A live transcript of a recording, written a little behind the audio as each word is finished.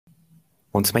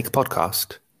Want to make a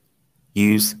podcast?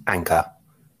 Use Anchor.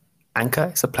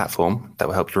 Anchor is a platform that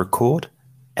will help you record,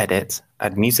 edit,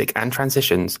 add music and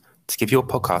transitions to give your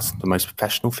podcast the most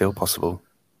professional feel possible.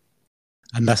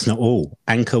 And that's not all.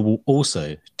 Anchor will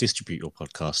also distribute your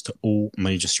podcast to all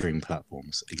major streaming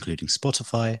platforms, including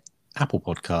Spotify, Apple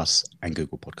Podcasts, and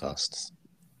Google Podcasts.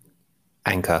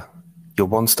 Anchor, your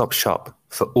one-stop shop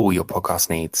for all your podcast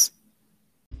needs.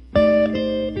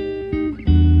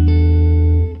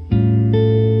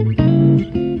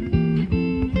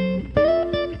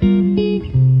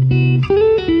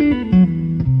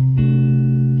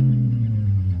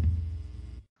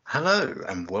 Hello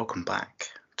and welcome back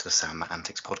to the Sam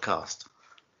Antics podcast.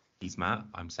 He's Matt,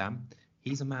 I'm Sam.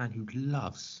 He's a man who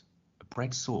loves a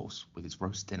bread sauce with his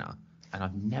roast dinner, and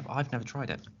I've never tried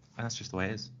it, and that's just the way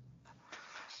it is.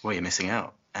 Well, you're missing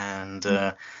out, and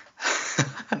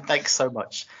thanks so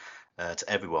much to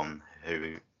everyone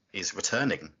who is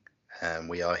returning.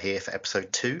 We are here for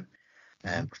episode 2,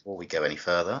 and before we go any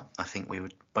further, I think we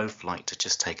would both like to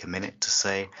just take a minute to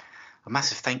say a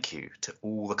massive thank you to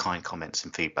all the kind comments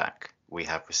and feedback we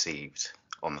have received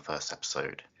on the first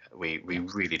episode. We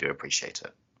really do appreciate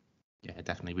it. Yeah,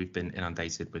 definitely. We've been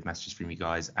inundated with messages from you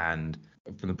guys, and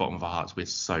from the bottom of our hearts, we're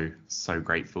so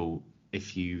grateful.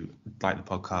 If you like the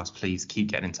podcast, please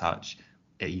keep getting in touch.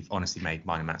 You've honestly made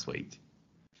mine and Matt's week.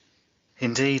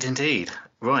 Indeed.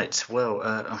 Right. Well,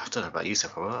 I don't know about you,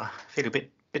 Sarah. I feel a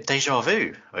bit deja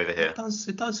vu over here.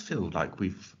 It does feel like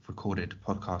we've recorded a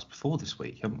podcast before this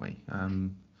week, haven't we?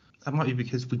 That might be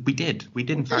because we did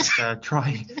in fact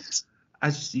try,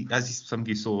 as some of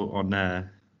you saw on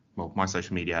my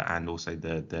social media and also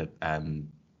the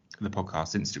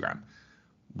podcast Instagram.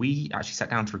 We actually sat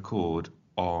down to record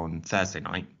on Thursday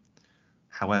night.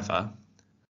 However,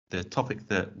 the topic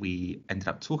that we ended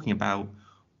up talking about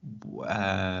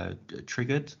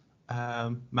triggered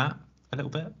Matt a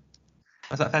little bit.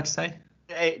 Is that fair to say?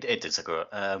 It did,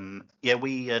 Sakura.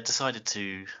 We decided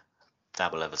to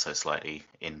dabble ever so slightly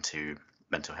into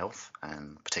mental health,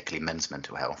 and particularly men's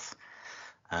mental health.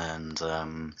 And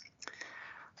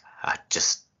I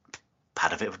just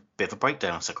had a bit of a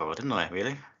breakdown, Sakura, didn't I,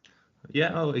 really?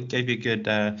 Yeah, it gave you a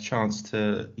good chance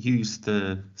to use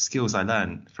the skills I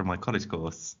learned from my college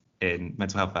course in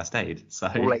mental health first aid. So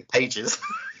all 8 pages.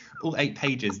 All 8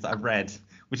 pages that I've read,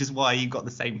 which is why you got the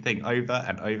same thing over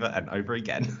and over and over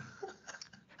again.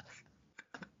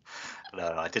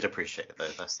 No, I did appreciate it, though.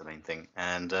 That's the main thing.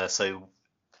 And so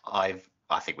I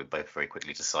think we both very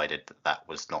quickly decided that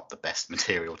was not the best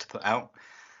material to put out.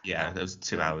 Yeah, there was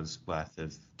 2 hours worth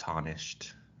of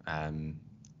tarnished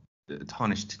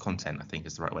content, I think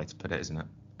is the right way to put it, isn't it?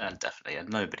 And definitely, and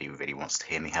nobody really wants to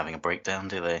hear me having a breakdown,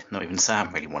 do they? Not even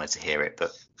Sam really wanted to hear it,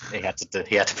 but he had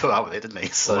to put up with it, didn't he?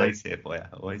 So, always here for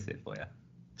you.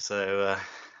 So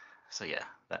yeah,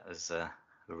 that was the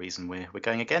reason we're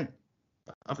going again.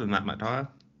 Other than that, Matt Dyer,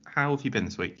 how have you been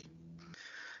this week?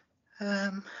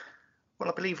 Well,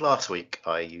 I believe last week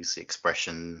I used the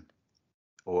expression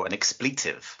or an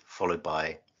expletive followed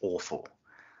by awful.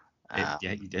 Yeah,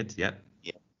 you did. Yeah.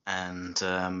 Yeah, and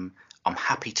I'm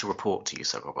happy to report to you,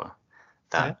 Sir Robert,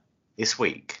 that this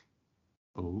week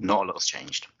not a lot's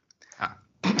changed.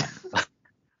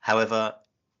 However,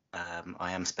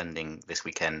 I am spending this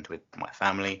weekend with my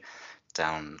family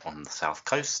down on the south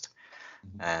coast,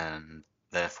 and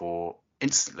therefore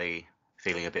instantly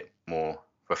feeling a bit more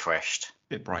refreshed,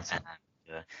 a bit brighter.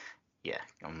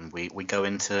 And we go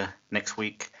into next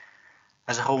week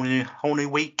as a whole new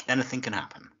week. Anything can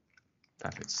happen.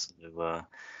 Perfect. So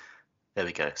there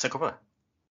we go. So, Cobra,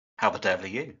 how the devil are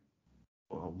you?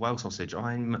 Well, sausage,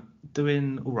 I'm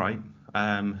doing all right.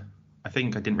 I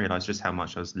think I didn't realise just how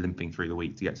much I was limping through the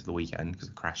week to get to the weekend because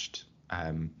I crashed.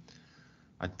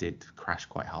 I did crash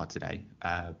quite hard today.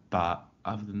 But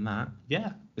other than that,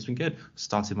 yeah, it's been good.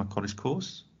 Started my college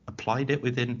course, applied it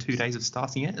within 2 days of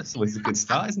starting it. That's always a good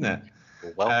start, isn't it?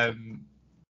 Well,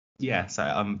 yeah, so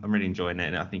I'm really enjoying it,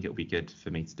 and I think it'll be good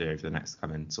for me to do over the next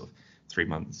coming sort of 3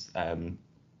 months.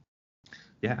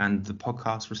 Yeah, and the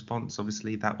podcast response,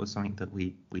 obviously, that was something that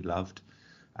we loved.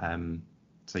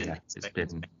 So yeah, it's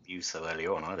been you so early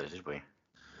on either, did we?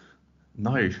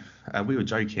 No, we were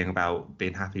joking about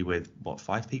being happy with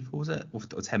 5 people, was it, or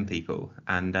 10 people,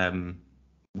 and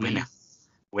we're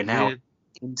now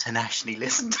internationally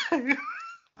listened to.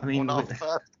 I mean, on our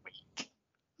first week.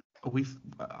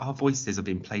 Our voices have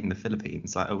been played in the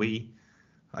Philippines. Like, are we?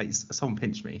 Like, someone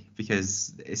pinch me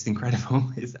because it's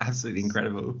incredible. It's absolutely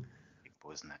incredible.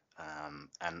 Isn't it?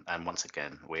 And once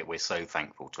again, we're so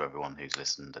thankful to everyone who's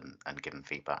listened and given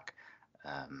feedback.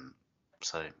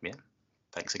 So yeah,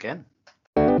 thanks again.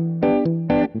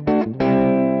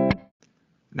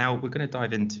 Now we're going to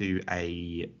dive into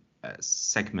a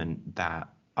segment that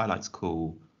I like to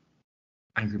call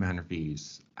Angry Man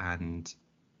Reviews. And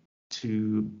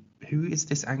who is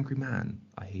this angry man,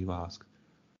 I hear you ask?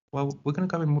 Well, we're going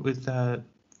to go in with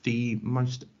the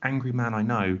most angry man I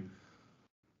know.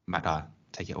 Matt Dyer,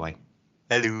 take it away.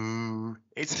 Hello,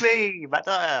 it's me, Matt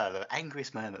Dyer, the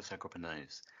angriest man that Soccer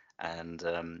knows. And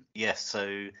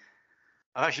so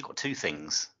I've actually got two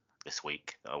things this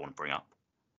week that I want to bring up.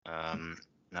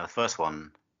 Now, the first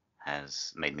one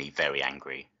has made me very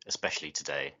angry, especially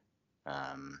today.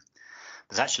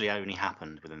 This actually only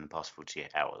happened within the past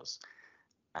 48 hours.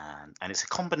 And it's a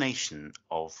combination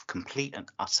of complete and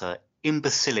utter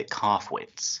imbecilic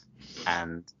half-wits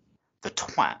and the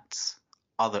twats,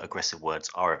 other aggressive words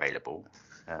are available,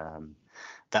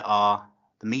 that are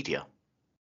the media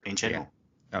in general.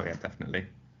 Yeah. Oh, yeah, definitely.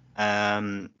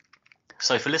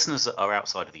 So for listeners that are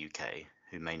outside of the UK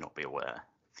who may not be aware,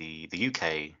 the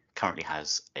UK currently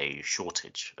has a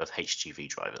shortage of HGV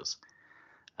drivers.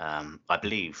 I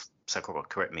believe, Sakura,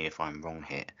 correct me if I'm wrong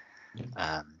here,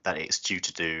 that it's due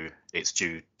to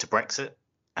Brexit.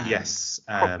 Yes.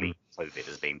 Probably COVID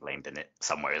is being blamed in it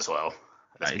somewhere as well.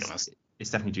 Let's be honest. It's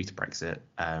definitely due to Brexit,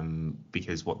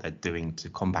 because what they're doing to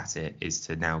combat it is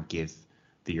to now give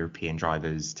the European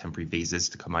drivers temporary visas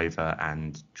to come over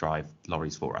and drive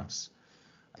lorries for us.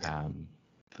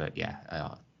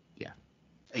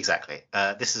 Exactly.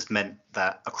 This has meant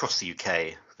that across the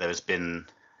UK there has been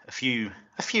a few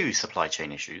supply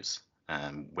chain issues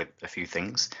with a few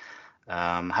things.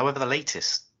 However, the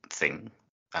latest thing,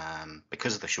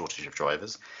 because of the shortage of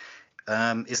drivers,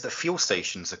 is that fuel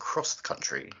stations across the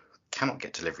country cannot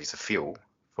get deliveries of fuel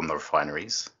from the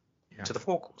refineries to the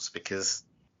forecourts because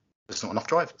there's not enough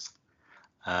drivers.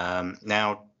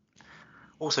 Now,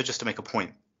 also just to make a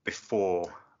point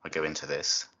before I go into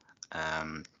this,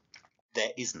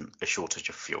 there isn't a shortage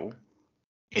of fuel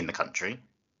in the country.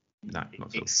 No, not at all.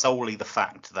 It's solely the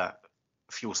fact that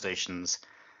fuel stations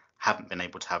haven't been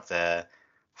able to have their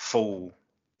full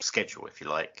schedule, if you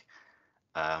like,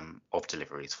 of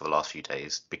deliveries for the last few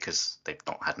days because they've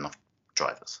not had enough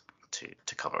drivers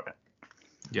to cover it.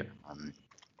 Yeah.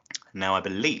 Now, I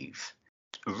believe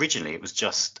originally it was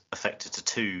just affected to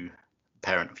two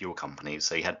parent fuel companies.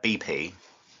 So you had BP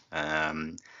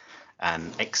and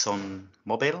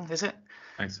ExxonMobil, is it?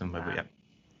 ExxonMobil, yeah.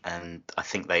 And I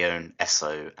think they own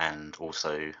Esso and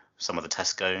also some of the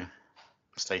Tesco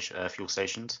fuel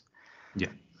stations. Yeah.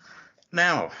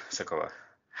 Now, Sakura,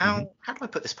 how do I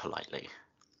put this politely?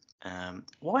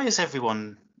 Why is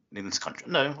everyone in this country?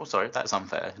 No, sorry, that's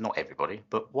unfair. Not everybody,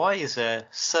 but why is there a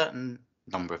certain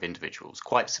number of individuals,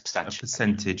 quite substantial, A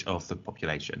percentage of the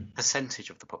population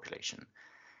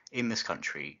in this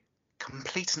country,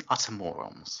 complete and utter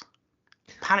morons?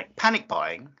 Panic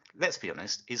buying, let's be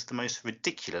honest, is the most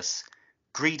ridiculous,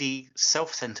 greedy,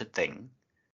 self-centered thing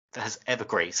that has ever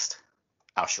graced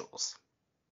our shores,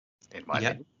 in my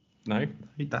opinion. No,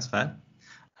 that's fair.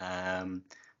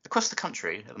 Across the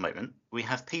country at the moment, we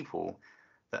have people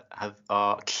that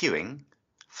are queuing,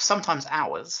 sometimes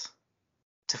hours,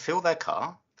 to fill their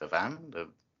car, the van,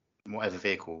 whatever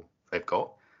vehicle they've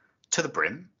got, to the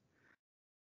brim.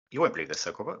 You won't believe this,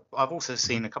 Robert. I've also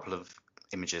seen a couple of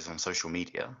images on social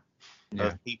media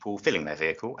of people filling their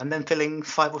vehicle and then filling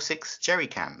 5 or 6 jerry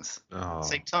cans at the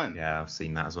same time. Yeah, I've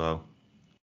seen that as well.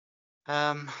 Do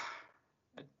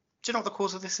you know what the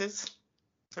cause of this is,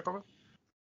 Robert?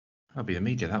 That'd be the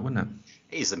media, that, wouldn't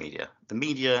it? It is the media. The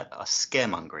media are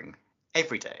scaremongering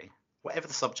every day. Whatever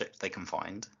the subject they can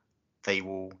find, they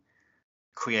will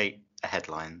create a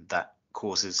headline that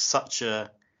causes such a,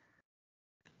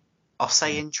 I'll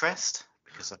say interest,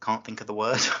 because I can't think of the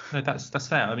word. No, that's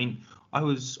fair. I mean,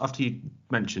 after you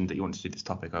mentioned that you wanted to do this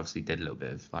topic, I obviously did a little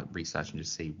bit of research and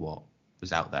just see what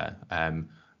was out there.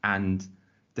 And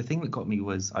the thing that got me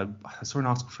was I saw an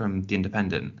article from The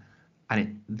Independent, and it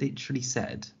literally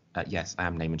said, yes, I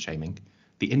am name and shaming.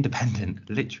 The Independent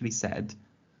literally said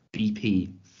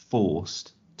BP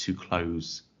forced to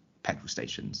close petrol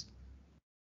stations.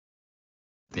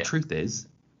 The truth is,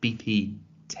 BP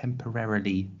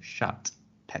temporarily shut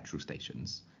petrol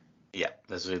stations. Yeah,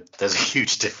 there's a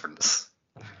huge difference.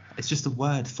 It's just the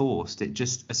word forced. It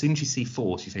just, as soon as you see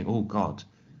force, you think, oh God,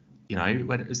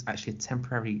 when it was actually a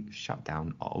temporary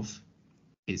shutdown of,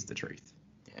 is the truth.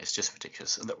 Yeah, it's just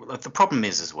ridiculous. The problem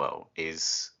is as well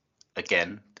is,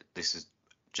 again, this is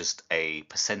just a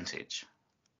percentage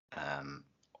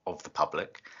of the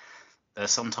public. They're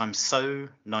sometimes so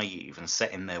naive and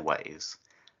set in their ways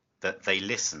that they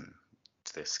listen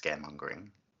to this scaremongering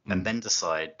and then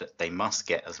decide that they must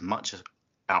get as much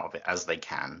out of it as they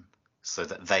can so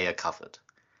that they are covered.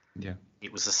 Yeah.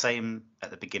 It was the same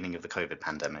at the beginning of the COVID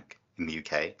pandemic in the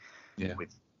UK Yeah.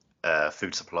 with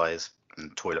food supplies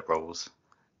and toilet rolls,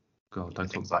 God, don't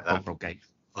talk things about like Bog Roll Gate.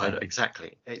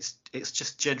 Exactly. It's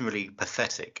just generally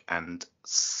pathetic and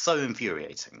so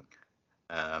infuriating.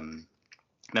 Now,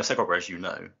 Segway, as you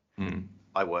know,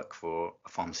 I work for a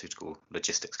pharmaceutical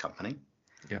logistics company.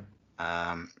 Yeah.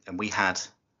 And we had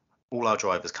all our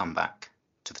drivers come back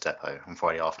to the depot on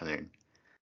Friday afternoon,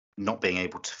 not being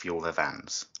able to fuel their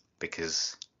vans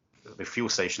because the fuel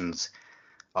stations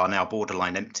are now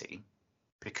borderline empty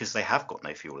because they have got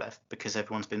no fuel left because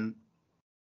everyone's been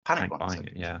panic buying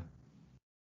it. Yeah.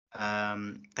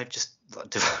 They've just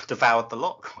devoured the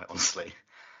lot, quite honestly.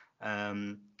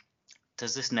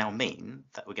 Does this now mean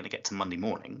that we're going to get to Monday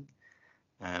morning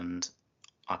and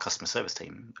our customer service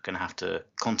team are going to have to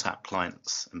contact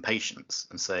clients and patients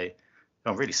and say,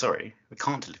 "Oh, I'm really sorry, we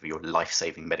can't deliver your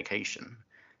life-saving medication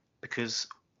because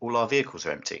all our vehicles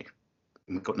are empty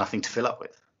and we've got nothing to fill up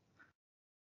with."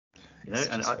 You know,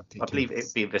 and I believe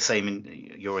it'd be the same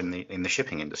you're in the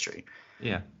shipping industry.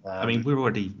 Yeah. I mean, we're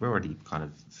already kind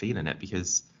of feeling it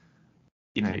because,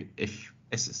 you know, if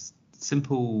it's a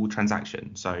simple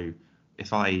transaction, so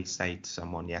if I say to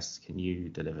someone, yes, can you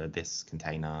deliver this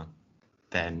container,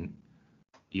 then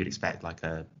you'd expect like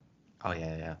oh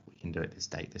yeah, we can do it this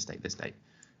date.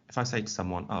 If I say to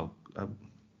someone,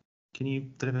 can you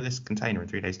deliver this container in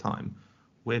 3 days' time,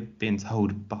 we're being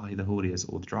told by the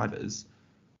hauliers or the drivers,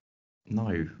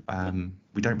 no,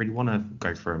 we don't really want to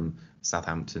go from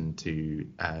Southampton to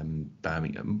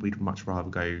Birmingham. We'd much rather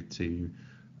go to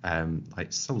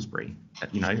like Salisbury.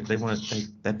 You know,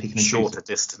 they're picking and shorter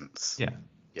choosing. distance. Yeah.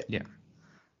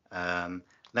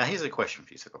 Now here's a question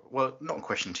for you. Well, not a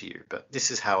question to you, but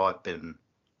this is how I've been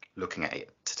looking at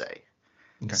it today.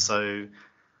 Okay. So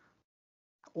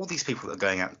all these people that are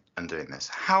going out and doing this,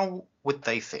 how would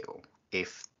they feel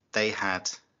if they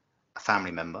had a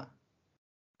family member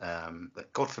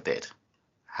that, God forbid,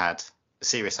 had a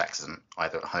serious accident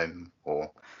either at home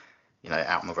or, you know,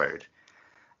 out on the road,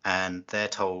 and they're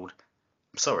told,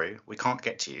 "I'm sorry, we can't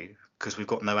get to you because we've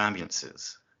got no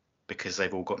ambulances because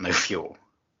they've all got no fuel."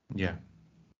 Yeah.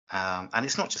 And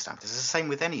it's not just ambulances; it's the same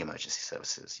with any emergency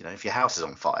services. You know, if your house is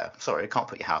on fire, sorry, I can't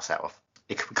put your house out.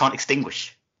 We can't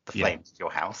extinguish the flames of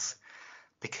your house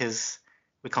because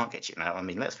we can't get you. Now, I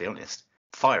mean, let's be honest.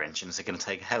 Fire engines are going to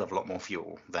take a hell of a lot more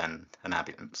fuel than an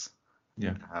ambulance.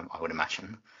 Yeah. I would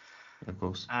imagine. Of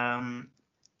course.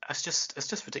 It's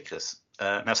just ridiculous.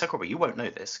 Now, Secretary, you won't know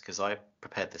this because I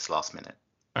prepared this last minute.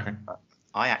 Okay.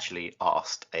 I actually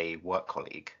asked a work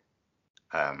colleague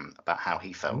about how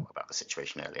he felt about the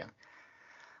situation earlier.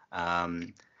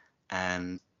 And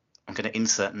I'm going to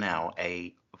insert now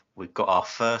we've got our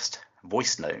first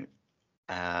voice note.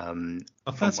 Excellent.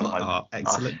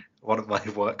 One of my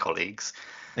work colleagues.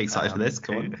 Excited for this.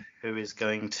 Come on. Who is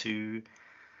going to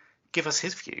give us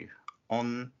his view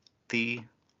on the,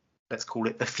 let's call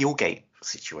it the Fuelgate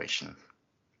situation.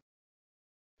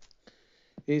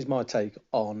 Here's my take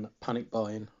on panic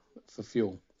buying for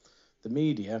fuel. The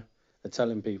media are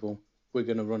telling people we're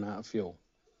going to run out of fuel.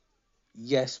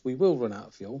 Yes, we will run out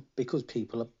of fuel because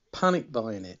people are panic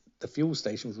buying it. The fuel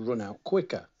stations run out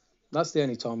quicker. That's the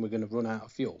only time we're going to run out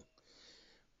of fuel.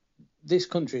 This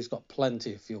country's got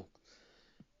plenty of fuel.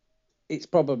 It's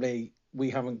probably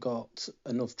we haven't got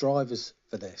enough drivers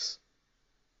for this,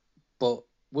 but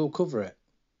we'll cover it.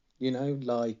 You know,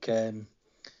 like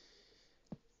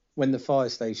when the fire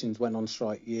stations went on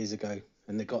strike years ago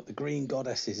and they got the green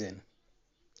goddesses in,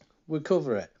 we'll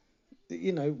cover it.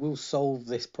 You know, we'll solve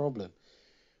this problem.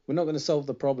 We're not going to solve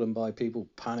the problem by people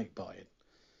panic buying.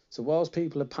 So whilst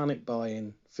people are panic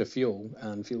buying for fuel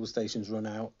and fuel stations run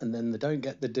out and then they don't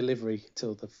get the delivery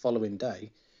till the following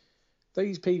day,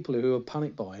 these people who are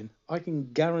panic buying, I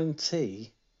can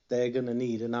guarantee they're going to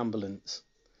need an ambulance.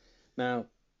 Now,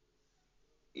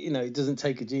 you know, it doesn't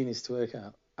take a genius to work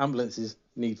out. Ambulances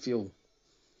need fuel.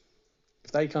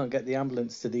 If they can't get the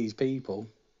ambulance to these people,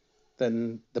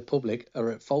 then the public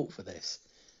are at fault for this.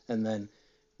 And then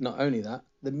not only that,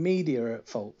 the media are at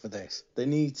fault for this. They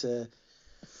need to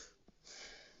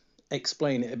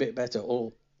explain it a bit better,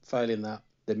 or failing that,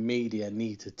 the media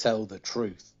need to tell the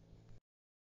truth.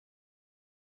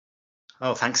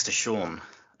 Oh, thanks to Sean,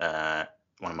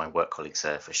 one of my work colleagues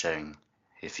there, for sharing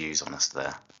his views on us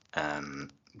there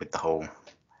with the whole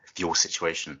fuel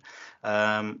situation.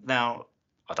 Now,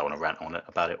 I don't want to rant on it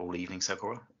about it all evening,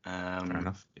 Sakura. Fair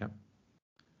enough. Yeah.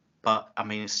 But I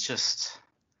mean, it's just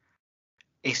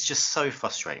so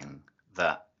frustrating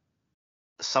that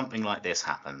something like this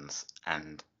happens,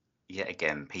 and yet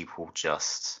again, the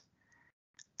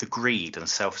greed and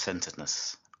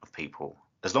self-centeredness of people.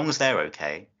 As long as they're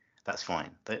okay, that's fine.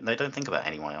 They don't think about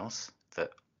anyone else that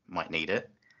might need it.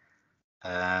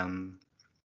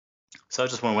 So I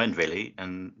just want to end really,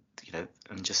 and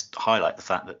and just highlight the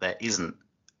fact that there isn't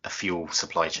a fuel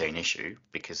supply chain issue,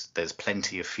 because there's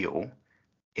plenty of fuel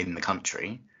in the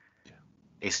country. Yeah.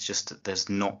 It's just that there's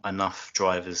not enough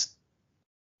drivers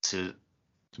to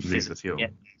move the fuel.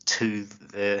 get to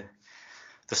the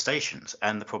stations.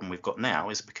 And the problem we've got now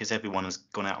is because everyone has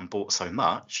gone out and bought so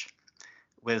much,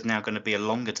 there's now going to be a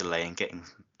longer delay in getting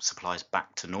supplies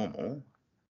back to normal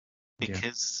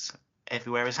because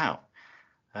everywhere is out.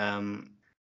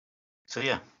 So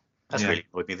yeah, that's really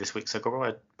annoyed me this week. So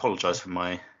I apologise for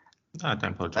my. No,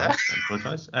 don't apologise. Don't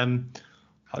apologise.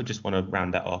 I just want to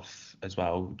round that off as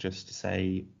well, just to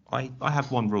say I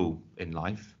have one rule in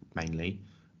life mainly,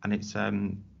 and it's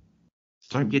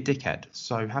don't be a dickhead.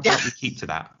 So how about we keep to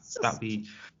that? That'd be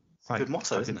quite good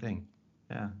motto, quite a isn't good it? thing.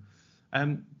 Yeah.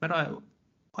 But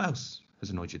what else has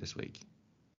annoyed you this week?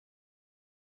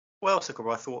 Well,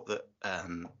 Sakura, I thought that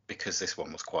because this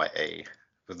one was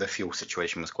the fuel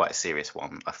situation was quite a serious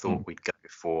one, I thought we'd go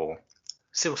for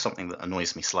still something that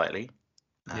annoys me slightly,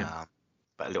 but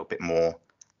a little bit more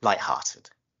lighthearted.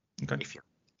 Okay. If you.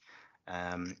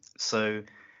 So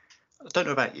I don't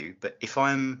know about you, but if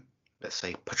I'm, let's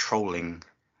say, patrolling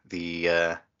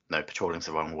no, patrolling's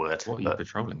the wrong word. What are you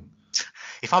patrolling?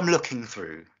 If I'm looking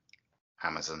through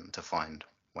Amazon to find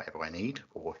whatever I need,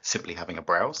 or simply having a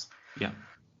browse,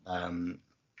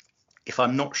 if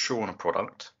I'm not sure on a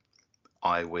product,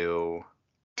 I will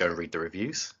go and read the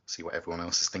reviews, see what everyone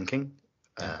else is thinking.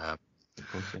 Of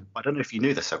course, I don't know if you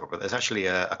knew this, but there's actually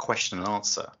a question and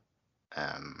answer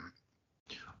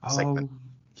segment.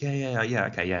 Okay,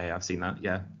 I've seen that.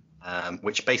 Yeah.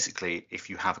 Which basically, if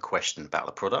you have a question about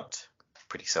the product,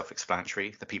 pretty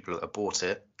self-explanatory. The people that have bought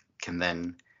it can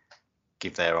then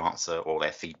give their answer or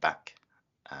their feedback.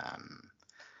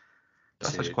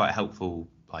 That's actually quite a helpful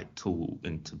tool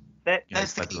into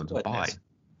there's the for key everyone to word. buy.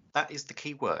 That is the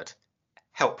key word.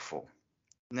 Helpful.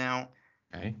 Now,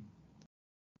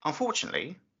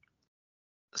 unfortunately,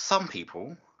 some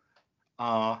people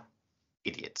are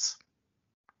idiots.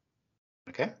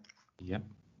 Okay? Yep.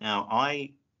 Now,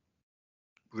 I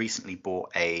recently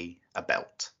bought a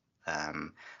belt.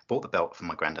 Bought the belt for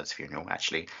my granddad's funeral,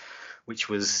 actually, which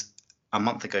was a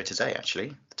month ago today,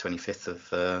 actually, the 25th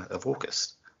of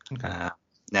August. Okay.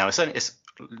 Now, it's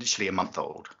literally a month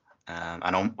old, and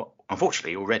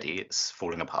unfortunately, already it's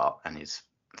falling apart and is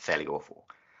fairly awful.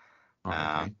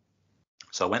 Okay.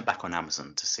 So I went back on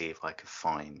Amazon to see if I could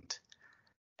find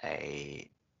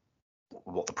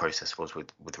what the process was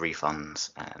with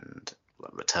refunds and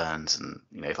returns, and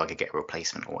if I could get a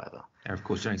replacement or whatever. Yeah, of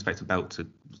course, you don't expect a belt to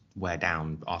wear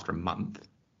down after a month.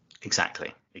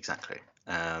 Exactly.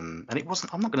 And it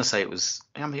wasn't. I'm not going to say it was.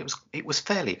 I mean, it was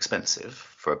fairly expensive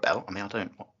for a belt. I mean, I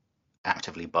don't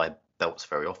actively buy belts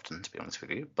very often, to be honest with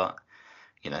you. But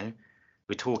we're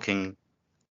talking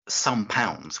some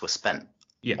pounds were spent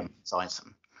on this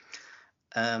item.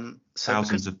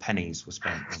 Thousands of pennies were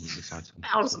spent on this item.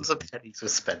 Thousands of pennies were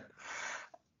spent.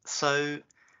 So,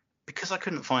 because I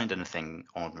couldn't find anything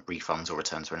on refunds or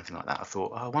returns or anything like that, I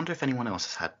thought, I wonder if anyone else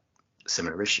has had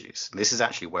similar issues. This is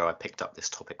actually where I picked up this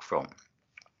topic from.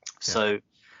 So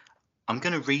I'm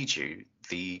going to read you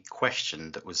the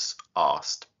question that was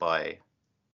asked by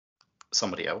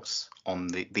somebody else on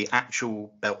the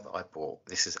actual belt that I bought.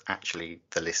 This is actually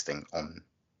the listing on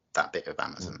that bit of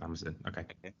Amazon.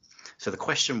 Okay. So the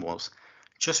question was,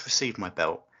 just received my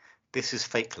belt. This is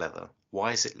fake leather.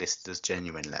 Why is it listed as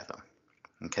genuine leather?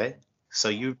 Okay. So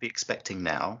you'd be expecting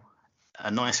now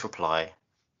a nice reply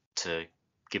to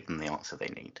give them the answer they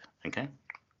need. Okay.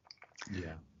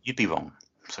 Yeah. You'd be wrong,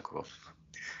 Sakura.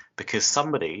 Because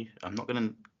somebody, I'm not going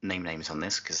to name names on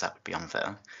this because that would be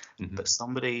unfair, but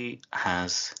somebody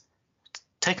has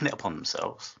taken it upon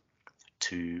themselves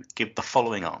to give the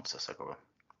following answer, Sakura.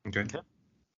 Okay.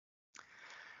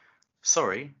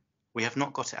 Sorry, we have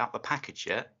not got it out the package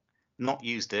yet. Not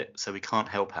used it, so we can't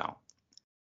help out.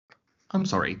 I'm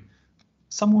sorry.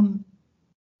 Someone,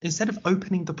 instead of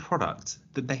opening the product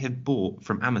that they had bought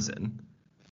from Amazon,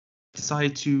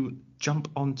 decided to jump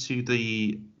onto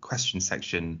the question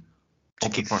section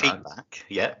of the product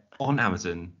on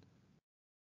Amazon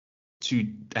to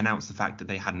announce the fact that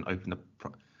they hadn't opened the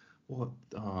product.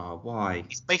 Why?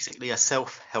 It's basically a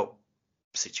self-help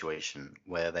situation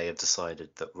where they have decided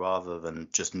that rather than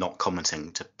just not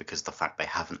commenting because the fact they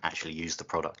haven't actually used the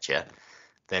product yet,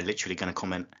 they're literally going to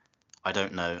comment, I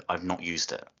don't know, I've not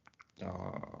used it.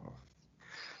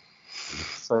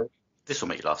 So this will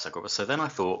make you laugh, Sakura. So then I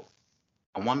thought,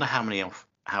 I wonder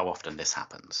how often this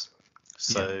happens.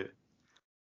 So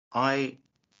I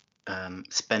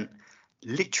spent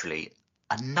literally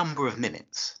a number of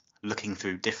minutes looking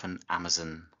through different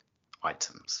Amazon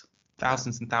items.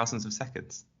 Thousands and thousands of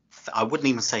seconds. I wouldn't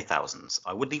even say thousands.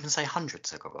 I wouldn't even say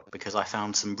hundreds, because I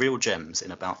found some real gems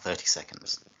in about 30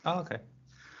 seconds. Oh, okay.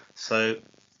 So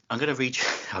I'm going to read.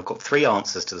 I've got 3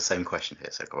 answers to the same question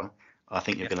here, Sakura. I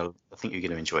think you're going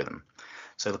to enjoy them.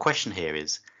 So the question here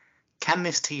is: can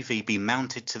this TV be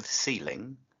mounted to the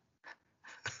ceiling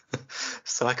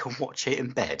so I can watch it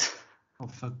in bed? Oh,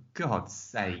 for God's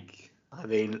sake! I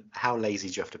mean, how lazy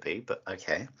do you have to be? But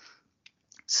okay.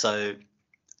 So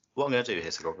what I'm going to do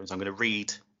here, Sakura, is I'm going to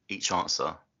read each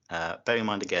answer. Bear in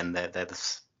mind again, they're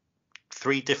the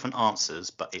 3 different answers,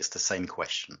 but it's the same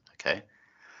question. Okay.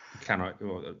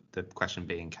 Or the question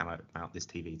being, can I mount this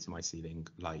TV to my ceiling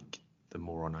like the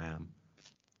moron I am?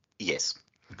 Yes.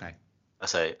 Okay.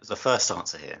 So the first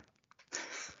answer here.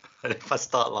 And if I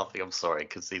start laughing, I'm sorry,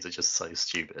 because these are just so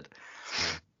stupid.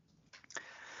 Yeah.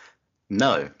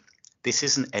 No, this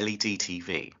is an LED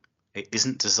TV. It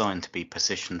isn't designed to be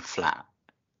positioned flat.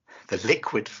 The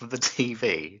liquid from the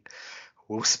TV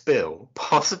will spill,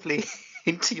 possibly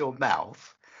into your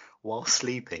mouth, while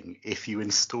sleeping if you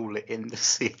install it in the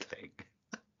ceiling.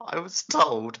 I was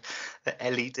told that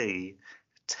LED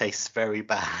tastes very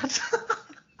bad.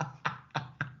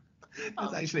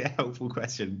 That's actually a helpful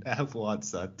question, a helpful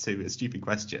answer to a stupid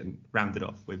question, rounded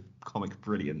off with comic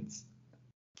brilliance.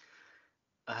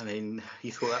 I mean,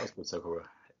 you thought that was good, Sakura.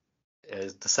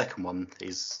 The second one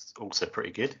is also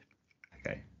pretty good.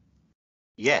 Okay.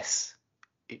 Yes,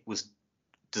 it was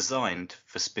designed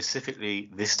for specifically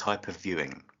this type of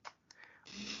viewing.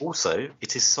 Also,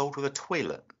 it is sold with a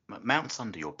toilet that mounts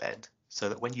under your bed so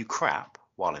that when you crap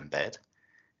while in bed,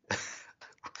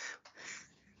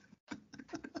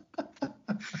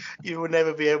 you'll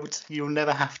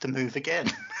never have to move again.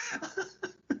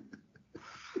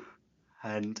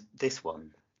 And this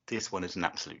one is an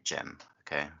absolute gem.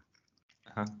 Okay.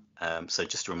 Uh-huh. So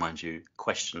just to remind you,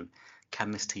 question: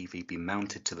 can this TV be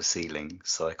mounted to the ceiling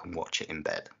so I can watch it in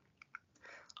bed?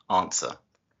 Answer: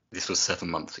 this was 7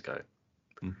 months ago.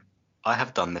 I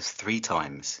have done this 3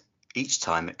 times. Each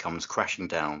time it comes crashing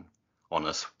down on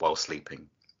us while sleeping.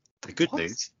 The good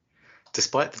news,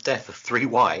 despite the death of 3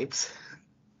 wives,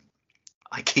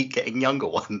 I keep getting younger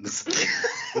ones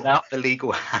without the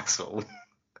legal hassle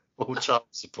or child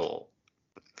support.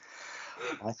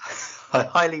 I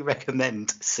highly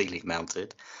recommend ceiling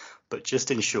mounted, but just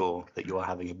ensure that you are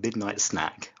having a midnight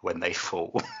snack when they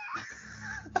fall.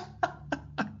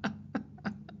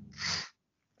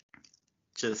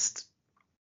 Just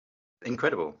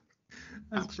incredible.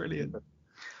 That's brilliant.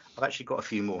 I've actually got a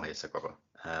few more here, Sakura.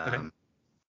 Okay.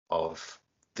 Of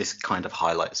this kind of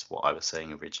highlights what I was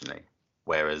saying originally.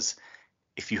 Whereas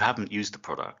if you haven't used the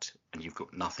product and you've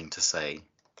got nothing to say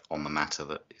on the matter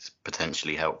that is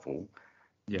potentially helpful,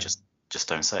 Yeah. just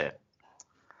don't say it.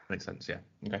 Makes sense. Yeah.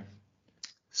 Okay.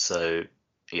 So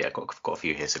yeah, got a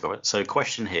few here, Sakura. So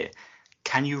question here: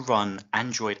 can you run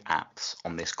Android apps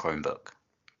on this Chromebook?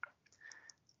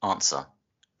 Answer: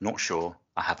 not sure.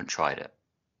 I haven't tried it.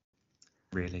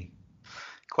 Really?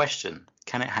 Question: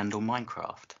 can it handle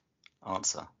Minecraft?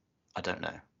 Answer: I don't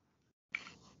know.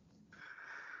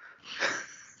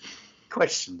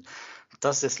 Question: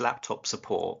 does this laptop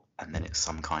support? And then it's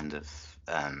some kind of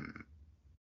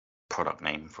product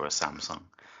name for a Samsung.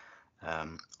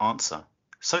 Answer: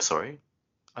 so sorry,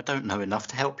 I don't know enough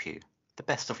to help you. The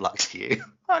best of luck to you.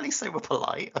 At least they were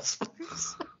polite, I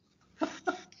suppose.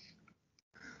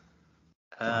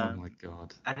 Oh my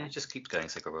God. And it just keeps going,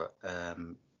 Sakura.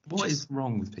 What is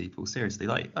wrong with people? Seriously,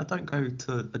 like I don't go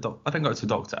to a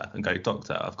doctor and go,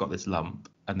 doctor, I've got this lump,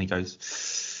 and he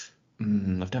goes,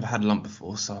 I've never had a lump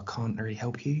before, so I can't really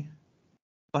help you.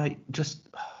 Like, just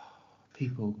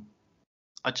people.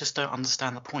 I just don't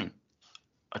understand the point.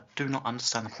 I do not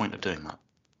understand the point of doing that.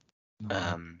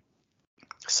 No.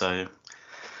 So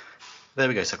there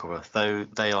we go, Sakura. Though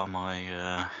they are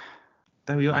my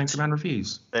There were your Angry Man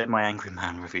reviews. they're my Angry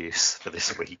Man reviews for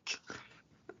this week.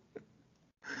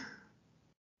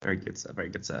 Very good, sir. Very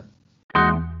good, sir.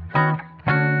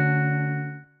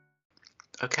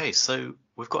 Okay, so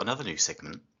we've got another new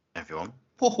segment, everyone.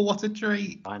 Oh, what a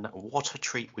treat! I know, what a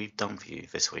treat we've done for you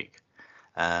this week.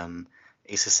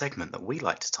 It's a segment that we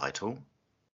like to title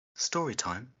Story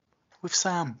Time with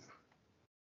Sam.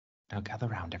 Now gather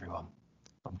round, everyone.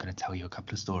 I'm going to tell you a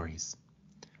couple of stories,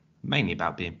 mainly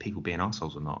about people being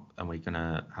arseholes or not, and we're going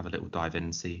to have a little dive in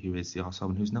and see who is the arsehole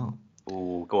and who's not.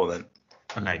 Oh, go on then.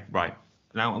 Okay, right.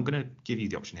 Now I'm going to give you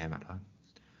the option here, Matt.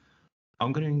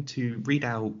 I'm going to read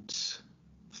out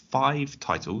 5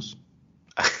 titles,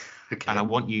 Okay. and I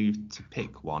want you to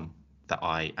pick one that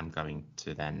I am going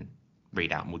to then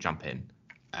read out, and we'll jump in.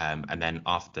 And then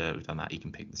after we've done that, you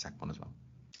can pick the second one as well.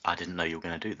 I didn't know you were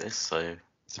going to do this, so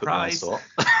Surprise! Put me on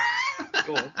the spot.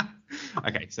 Go on.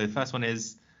 Okay, so the first one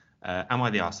is, am I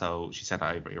the arsehole? She said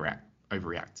I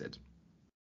overreacted.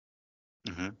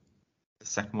 Mm-hmm. The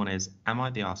second one is, am I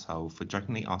the arsehole for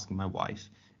jokingly asking my wife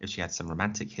if she had some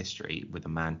romantic history with a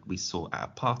man we saw at a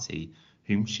party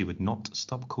whom she would not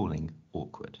stop calling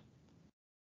awkward?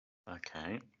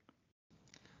 Okay.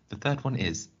 The third one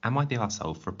is, am I the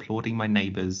arsehole for applauding my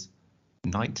neighbour's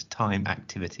nighttime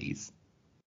activities?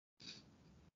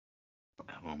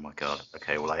 Oh my god.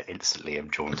 Okay, well I instantly am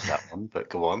drawn to that one, but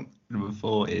go on. Number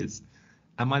 4 is,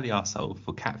 am I the arsehole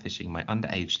for catfishing my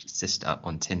underage sister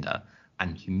on Tinder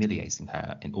and humiliating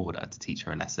her in order to teach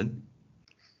her a lesson?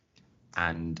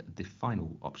 And the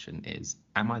final option is,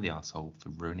 am I the arsehole for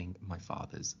ruining my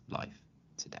father's life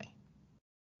today?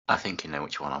 I think you know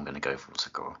which one I'm going to go for,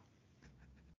 Sakura.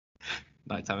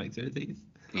 Nighttime activities?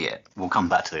 Yeah, we'll come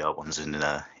back to the other ones in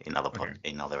other Okay.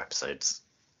 in other episodes.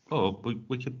 Or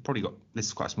we could probably got, this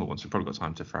is quite a small one, so we've probably got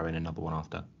time to throw in another one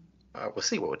after. We'll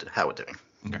see how we're doing.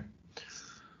 Okay.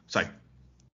 So,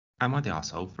 am I the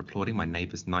arsehole for applauding my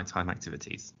neighbour's nighttime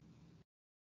activities?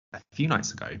 A few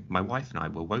nights ago, my wife and I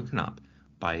were woken up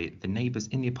by the neighbours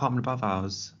in the apartment above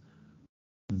ours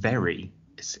very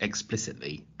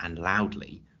explicitly and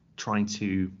loudly trying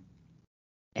to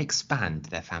expand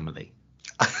their family.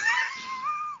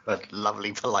 A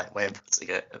lovely, polite way of putting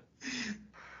it.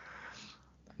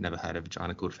 I've never heard a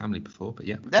vagina called family before, but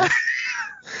yeah.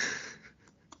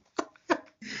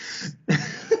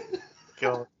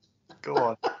 Go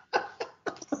on.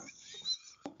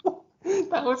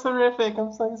 That was horrific.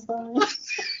 I'm so sorry.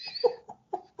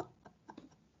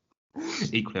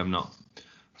 Equally, I'm not.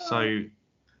 So,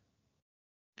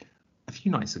 a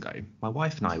few nights ago, my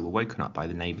wife and I were woken up by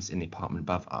the neighbours in the apartment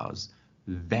above ours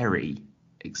very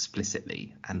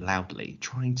explicitly and loudly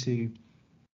trying to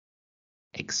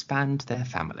expand their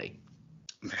family.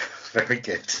 Very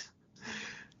good.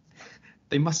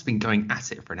 They must have been going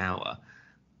at it for an hour.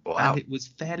 Wow. And it was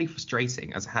fairly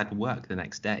frustrating as I had work the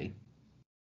next day.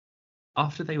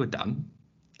 After they were done,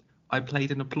 I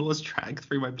played an applause track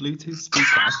through my Bluetooth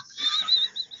speaker,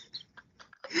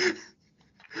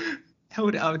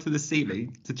 held it up to the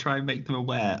ceiling to try and make them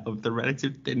aware of the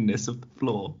relative thinness of the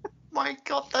floor. My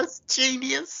god, that's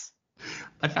genius.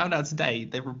 I found out today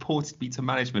they reported me to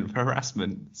management for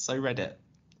harassment, so Reddit.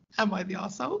 Am I the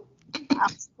arsehole?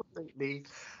 Absolutely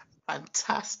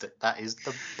fantastic. That is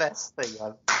the best thing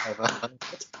I've ever heard.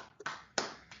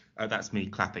 That's me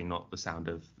clapping, not the sound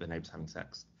of the neighbours having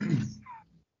sex.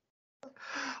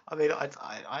 I mean,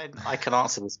 I can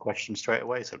answer this question straight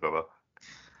away, Sakura.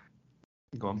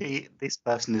 Go on. This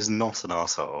person is not an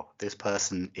arsehole. This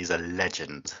person is a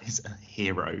legend. He's a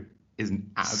hero. Is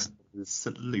an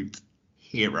absolute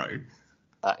hero.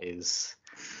 That is...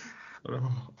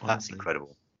 that's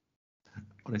incredible.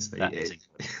 Honestly, That is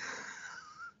incredible.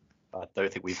 I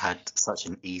don't think we've had such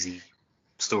an easy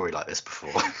story like this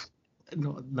before.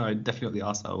 No, definitely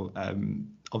not the arsehole.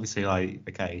 Obviously,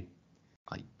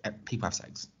 people have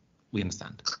sex. We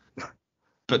understand.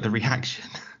 But the reaction,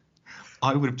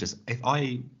 I would have just, if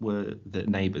I were the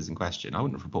neighbours in question, I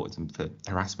wouldn't have reported him for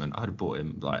harassment. I would have bought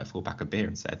him like a full pack of beer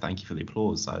and said, thank you for the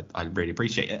applause. I really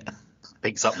appreciate it.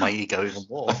 Picks up my ego even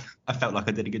more. I felt like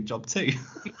I did a good job too.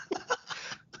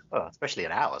 Well, especially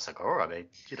an hour, Sakura. I mean,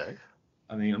 you know.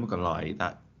 I mean, I'm not going to lie,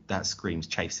 that screams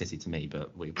Chase City to me,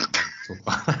 but we talk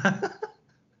about that.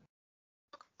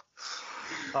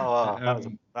 Oh,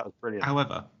 that was brilliant.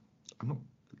 However,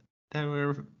 there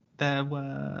were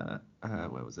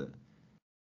where was it?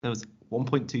 There was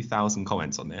 1.2 thousand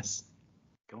comments on this.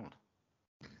 God.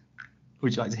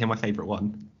 Would you like to hear my favourite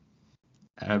one?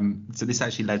 So this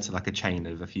actually led to like a chain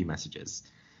of a few messages,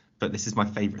 but this is my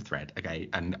favourite thread, okay?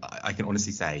 And I can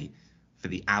honestly say, for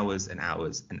the hours and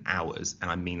hours and hours, and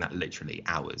I mean that literally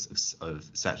hours of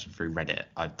searching through Reddit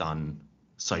I've done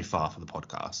so far for the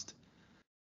podcast,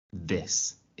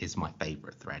 this is my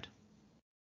favourite thread.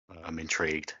 I'm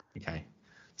intrigued. Okay,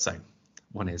 so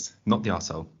one is, not the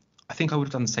arsehole. I think I would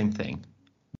have done the same thing,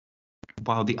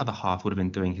 while the other half would have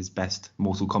been doing his best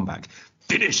Mortal Kombat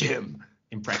finish him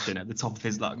impression at the top of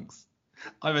his lungs.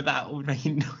 Either that or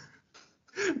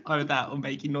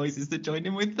making noises to join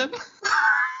in with them.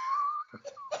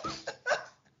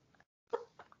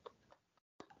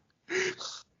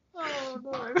 Oh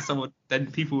no.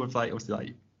 Then people were like,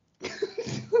 obviously like,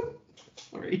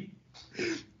 sorry.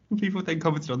 People then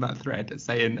commented on that thread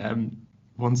saying,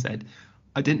 one said,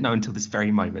 I didn't know until this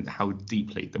very moment how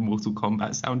deeply the Mortal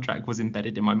Kombat soundtrack was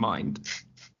embedded in my mind.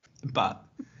 But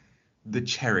the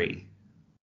cherry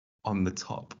on the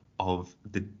top of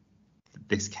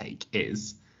this cake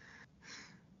is,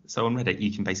 so on Reddit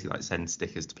you can basically like send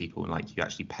stickers to people and like you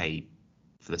actually pay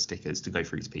for the stickers to go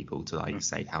through to people to like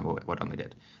say how well done they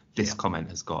did. This comment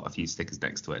has got a few stickers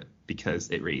next to it because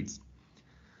it reads,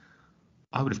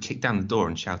 I would have kicked down the door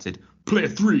and shouted, "Player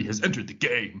 3 has entered the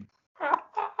game."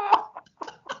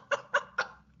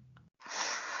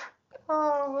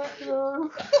 Oh my god.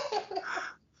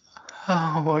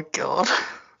 Oh my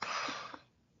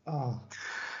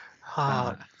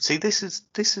god. See, this is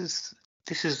I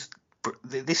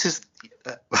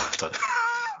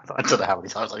don't know how many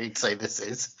times I need to say this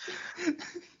is.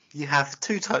 You have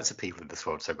two types of people in this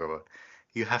world, so Grover.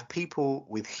 You have people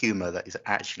with humour that is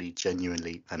actually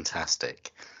genuinely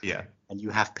fantastic. Yeah. And you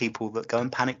have people that go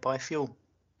and panic buy fuel.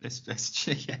 That's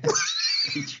yeah,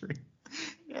 very true.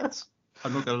 Yes.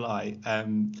 I'm not gonna lie.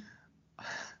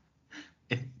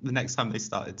 If the next time they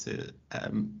started to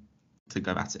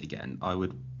go at it again, I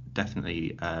would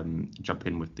definitely jump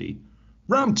in with the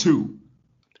round 2.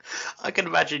 I can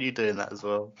imagine you doing that as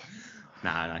well.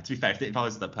 No. To be fair, if I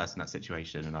was the person in that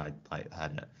situation and I like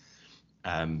heard it,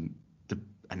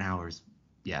 an hour is,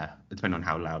 depending on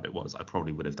how loud it was, I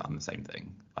probably would have done the same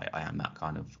thing. I am that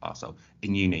kind of arsehole.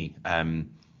 In uni, in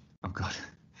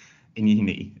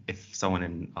uni, if someone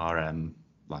in our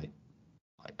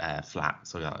flat,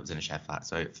 so I was in a shared flat,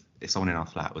 so if someone in our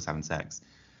flat was having sex,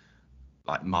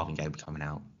 like Marvin Gaye would be coming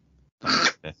out.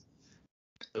 Like,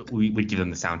 we'd give them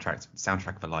the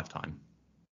soundtrack of a lifetime.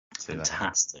 To,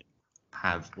 Fantastic.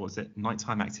 Have, what was it,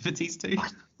 nighttime activities too?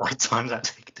 Nighttime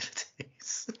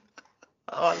activities.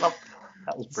 Oh, I love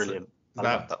that. Was brilliant. I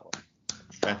love that one.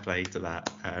 Fair play to that.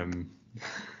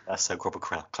 That's so proper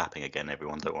clapping again,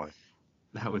 everyone. Don't worry.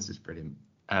 That was just brilliant.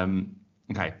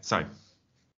 Okay, so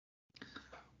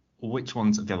which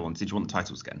ones of the other ones did you want the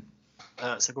titles again?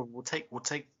 So we'll take.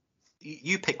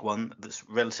 You pick one that's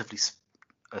relatively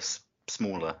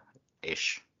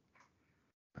smaller-ish.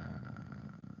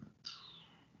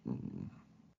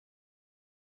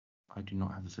 I do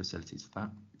not have the facilities for that.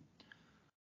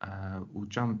 We'll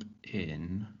jump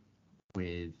in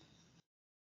with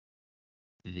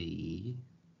the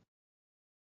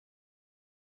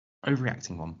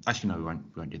overreacting one. Actually, no, we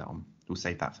won't do that one. We'll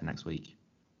save that for next week.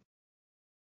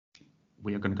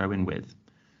 We are going to go in with,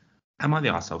 am I the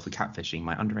arsehole for catfishing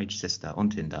my underage sister on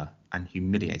Tinder and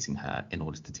humiliating her in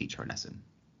order to teach her a lesson?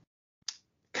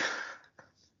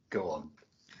 Go on.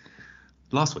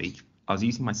 Last week, I was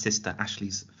using my sister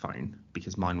Ashley's phone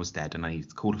because mine was dead and I needed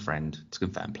to call a friend to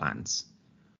confirm plans.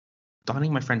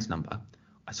 Dialing my friend's number,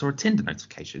 I saw a Tinder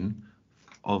notification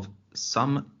of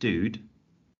some dude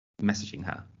messaging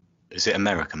her. Is it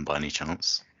American by any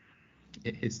chance?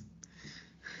 It is.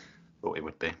 Thought it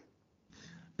would be.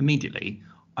 Immediately,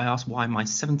 I asked why my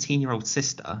 17-year-old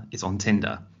sister is on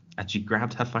Tinder, and she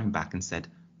grabbed her phone back and said,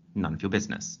 "None of your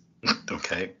business."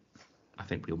 Okay. I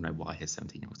think we all know why his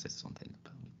 17-year-old sister's on Tinder,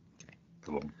 but okay.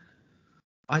 Go on.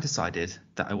 I decided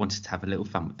that I wanted to have a little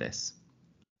fun with this.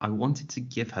 I wanted to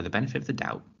give her the benefit of the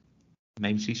doubt.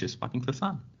 Maybe she's just swiping for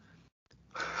fun.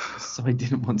 So I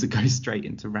didn't want to go straight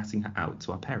into ratting her out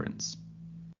to our parents.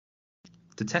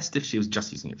 To test if she was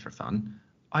just using it for fun,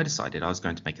 I decided I was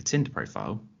going to make a Tinder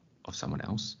profile of someone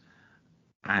else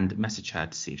and message her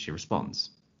to see if she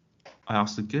responds. I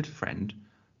asked a good friend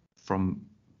from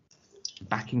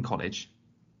back in college,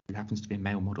 who happens to be a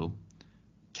male model,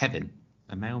 Kevin,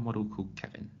 a male model called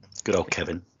Kevin. Good old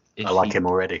Kevin. I like him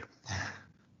already.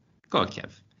 God,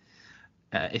 Kev.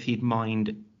 If he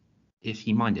minded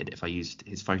if I used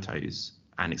his photos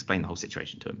and explained the whole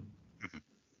situation to him. Mm-hmm.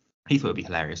 He thought it'd be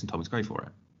hilarious and told me to go for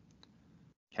it.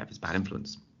 Kev is bad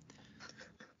influence.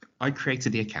 I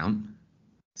created the account,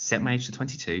 set my age to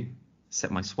 22,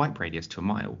 set my swipe radius to 1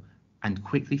 mile, and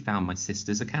quickly found my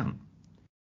sister's account.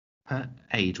 Her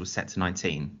age was set to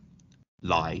 19.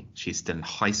 Lie, she's still in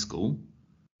high school.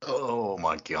 Oh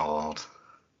my god.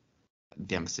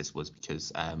 The emphasis was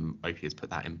because Opie has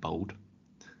put that in bold.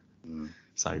 Mm.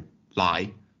 So,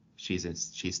 lie, she's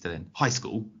still in high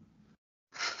school.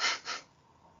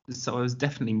 So I was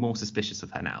definitely more suspicious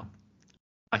of her now.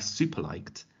 I super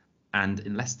liked, and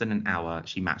in less than an hour,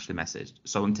 she matched the message.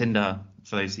 So on Tinder,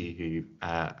 for those of you who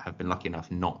have been lucky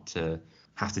enough not to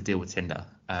have to deal with Tinder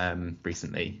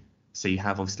recently, so you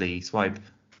have obviously swipe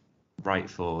right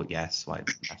for yes, swipe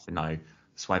left for no,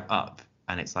 swipe up,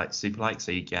 and it's like super like,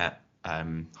 so you get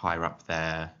higher up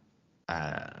there,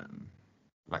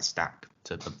 like stack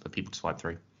for people to swipe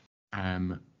through.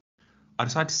 I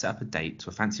decided to set up a date to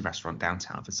a fancy restaurant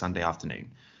downtown for Sunday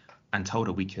afternoon and told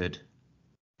her we could,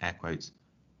 air quotes,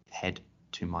 head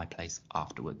to my place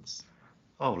afterwards.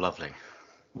 Oh, lovely.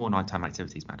 More nighttime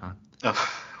activities, Matt.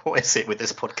 Oh, What is it with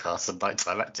this podcast and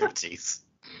nighttime activities?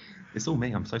 It's all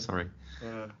me. I'm so sorry.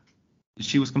 Yeah.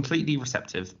 She was completely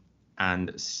receptive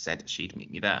and said she'd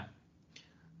meet me there.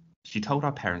 She told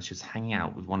our parents she was hanging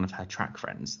out with one of her track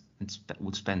friends and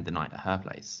would spend the night at her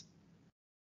place.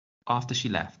 After she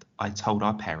left, I told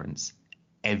our parents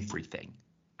everything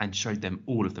and showed them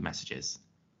all of the messages.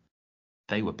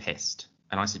 They were pissed,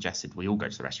 and I suggested we all go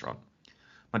to the restaurant.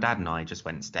 My dad and I just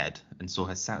went instead and saw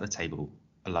her sat at the table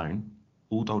alone,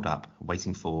 all dolled up,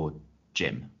 waiting for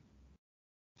Jim.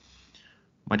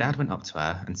 My dad went up to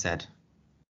her and said,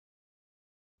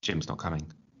 "Jim's not coming."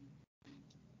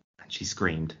 And she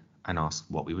screamed and asked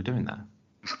what we were doing there.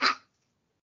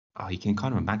 Oh, you can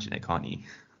kind of imagine it, can't you?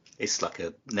 It's like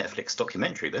a Netflix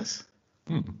documentary, this.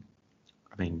 I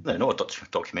mean, No, not a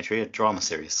documentary, a drama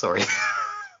series, sorry.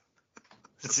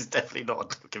 This is definitely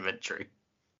not a documentary.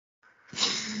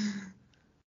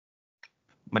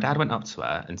 my dad went up to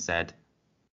her and said,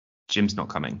 "Jim's not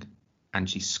coming." And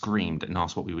she screamed and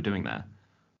asked what we were doing there.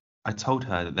 I told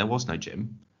her that there was no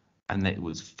Jim and that it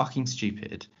was fucking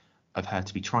stupid of her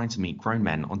to be trying to meet grown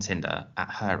men on Tinder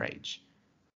at her age.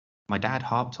 My dad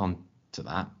harped on to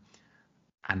that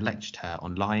and lectured her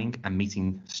on lying and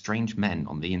meeting strange men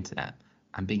on the internet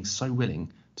and being so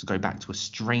willing to go back to a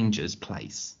stranger's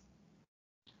place.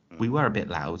 We were a bit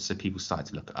loud, so people started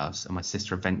to look at us, and my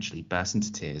sister eventually burst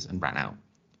into tears and ran out.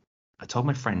 I told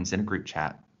my friends in a group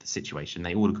chat the situation.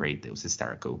 They all agreed that it was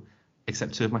hysterical,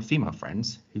 except two of my female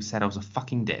friends who said I was a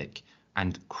fucking dick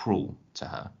and cruel to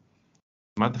her.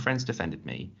 My other friends defended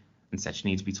me and said she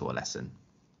needs to be taught a lesson.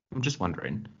 I'm just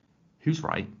wondering, who's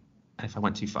right and if I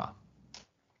went too far?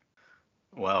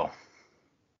 Well.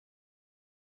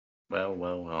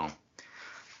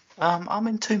 I'm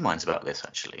in two minds about this,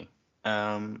 actually.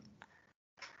 Yeah.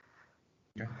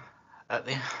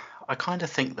 I kind of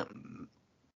think that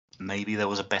maybe there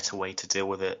was a better way to deal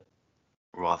with it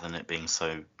rather than it being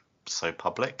so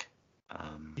public.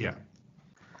 Yeah.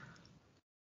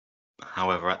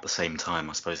 However, at the same time,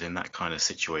 I suppose in that kind of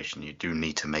situation, you do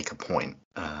need to make a point.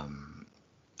 And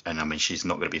I mean, she's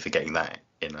not going to be forgetting that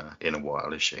in a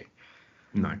while, is she?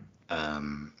 No.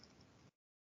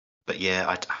 But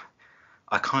yeah,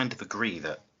 I kind of agree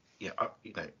that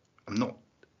I'm not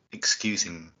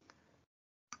excusing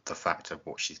the fact of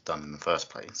what she's done in the first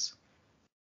place,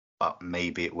 but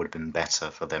maybe it would have been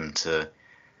better for them to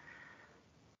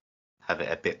have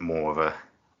it a bit more of a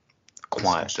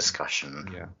quiet discussion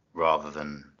Yeah. rather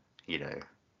than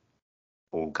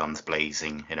all guns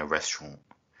blazing in a restaurant.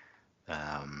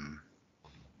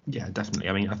 Yeah, definitely.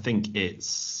 I mean, I think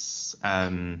it's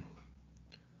obviously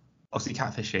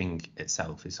catfishing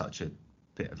itself is such a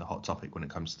bit of a hot topic when it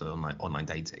comes to online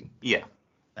dating. Yeah.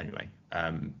 Anyway,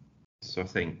 so I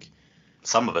think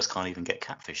Some of us can't even get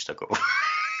catfished.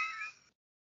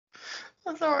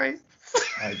 I'm sorry.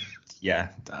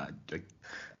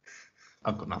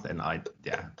 I've got nothing. I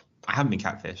haven't been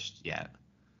catfished yet.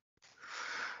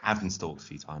 I have been stalked a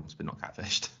few times, but not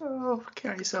catfished. Oh,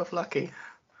 count yourself lucky.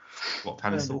 What,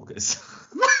 having stalkers?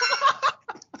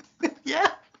 Yeah.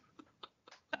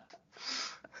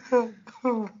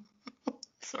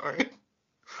 Sorry.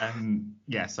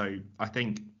 So I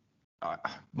think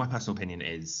my personal opinion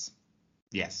is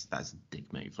yes, that's a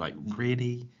dick move. Like,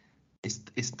 really,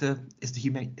 it's the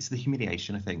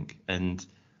humiliation, I think, and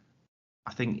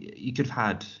I think you could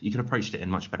have approached it in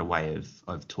a much better way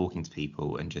of talking to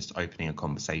people and just opening a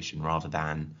conversation rather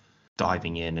than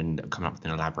diving in and coming up with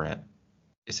an elaborate.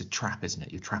 It's a trap, isn't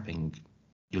it? You're trapping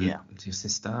your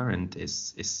sister, and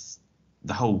it's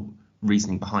the whole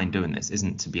reasoning behind doing this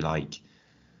isn't to be like,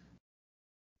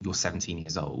 you're 17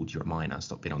 years old, you're a minor,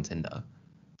 stop being on Tinder.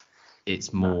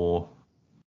 It's more,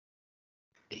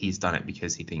 he's done it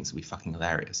because he thinks it'll be fucking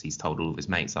hilarious. He's told all of his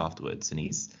mates afterwards and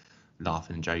he's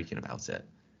laughing and joking about it.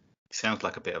 He sounds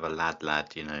like a bit of a lad,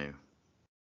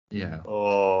 Yeah.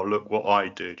 Oh, look what I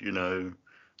did,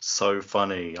 So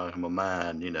funny, I'm a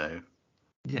man,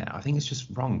 Yeah, I think it's just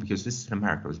wrong because this is in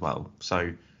America as well.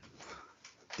 So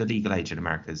the legal age in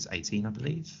America is 18, I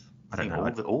believe. I don't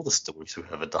know. All the stories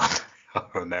we've ever done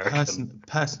are American.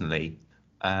 Personally,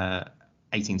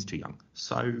 18 is too young.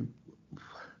 So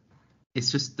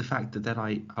it's just the fact that they're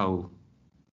like, oh,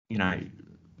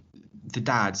 the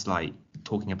dad's like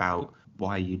talking about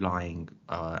why are you lying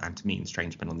and to meeting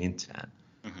strange men on the internet.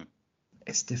 Mm-hmm.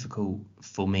 It's difficult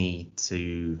for me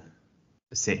to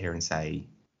sit here and say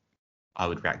I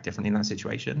would react differently in that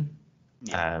situation.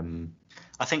 Yeah.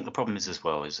 I think the problem is as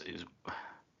well is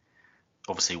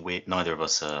obviously neither of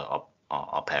us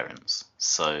are parents,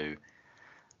 so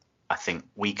I think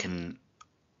we can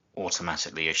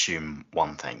automatically assume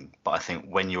one thing, but I think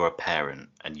when you're a parent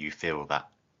and you feel that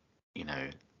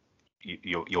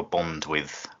your bond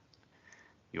with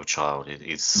your child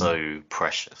is so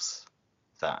precious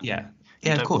that Yeah,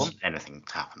 you of don't course. want anything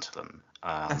to happen to them.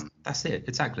 That's it,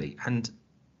 exactly. And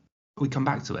we come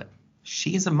back to it.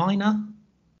 She is a minor.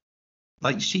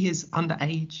 Like, she is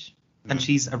underage, and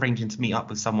she's arranging to meet up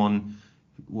with someone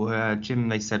where Jim,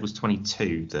 they said, was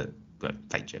 22.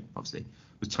 Fake Jim, obviously,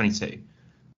 was 22.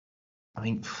 I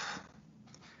mean,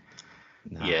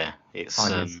 no. Yeah, it's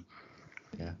 5 years.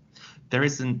 Yeah. There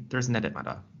is an edit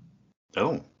matter.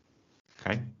 oh,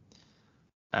 Okay.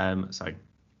 So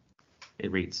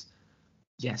it reads,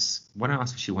 yes, when I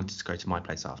asked if she wanted to go to my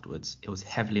place afterwards, it was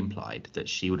heavily implied that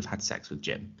she would have had sex with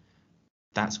Jim.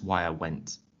 That's why I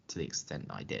went to the extent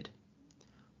that I did.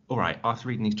 All right, after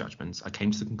reading these judgments, I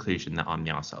came to the conclusion that I'm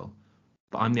the arsehole.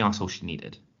 But I'm the arsehole she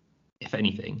needed. If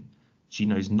anything, she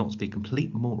knows not to be a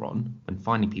complete moron when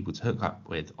finding people to hook up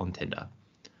with on Tinder.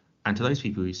 And to those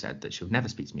people who said that she'll never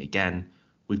speak to me again,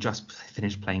 we've just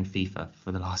finished playing FIFA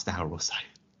for the last hour or so.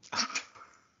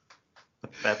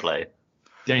 fair play.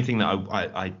 The only thing that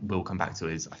I will come back to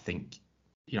is I think,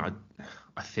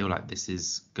 I feel like this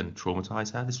is going to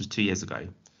traumatize her. This was 2 years ago.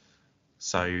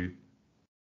 So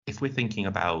if we're thinking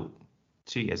about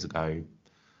 2 years ago,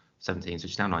 17, so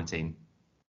she's now 19,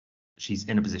 she's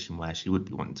in a position where she would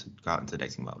be wanting to go out into the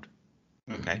dating world.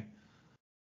 Okay.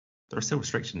 There are still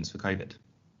restrictions for COVID.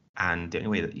 And the only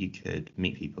way that you could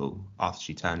meet people after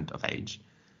she turned of age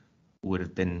would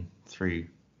have been through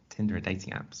Tinder and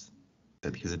dating apps.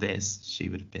 But because of this, she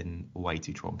would have been way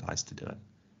too traumatized to do it.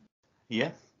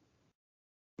 Yeah,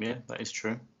 that is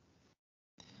true.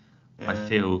 I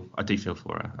do feel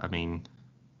for her. I mean,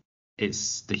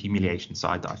 it's the humiliation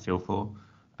side that I feel for.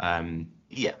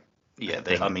 Yeah.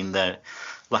 I mean,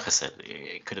 like I said,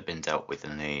 it could have been dealt with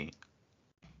in a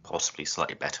possibly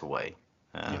slightly better way.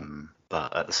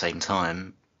 But at the same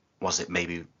time, was it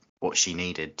maybe what she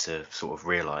needed to sort of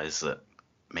realise that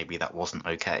maybe that wasn't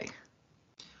okay?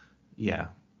 Yeah.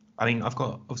 I mean, I've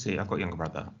got a younger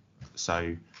brother.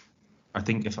 So I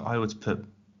think if I were to put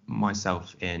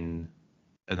myself in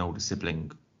an older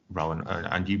sibling role,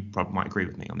 and you probably might agree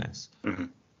with me on this,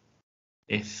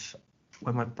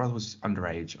 when my brother was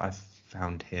underage, I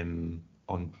found him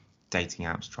on dating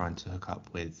apps trying to hook up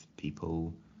with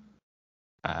people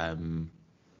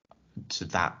to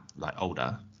that, like,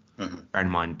 older. Bear in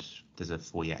mind, there's a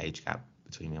 4-year age gap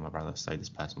between me and my brother, so this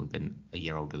person would have been a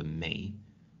year older than me.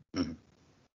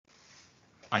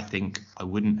 I think I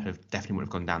definitely wouldn't have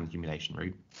gone down the humiliation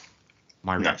route.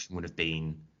 My reaction would have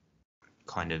been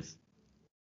kind of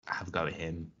have a go at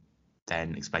him,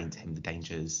 then explain to him the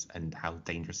dangers and how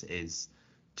dangerous it is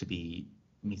to be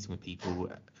meeting with people,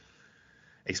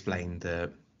 explain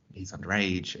that he's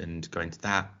underage and go into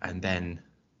that. And then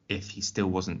if he still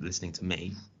wasn't listening to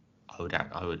me, I would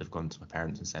have gone to my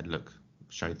parents and said, look,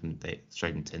 showed them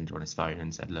Tinder on his phone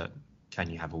and said, look, can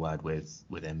you have a word with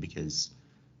him, because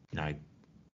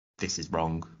this is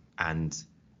wrong, and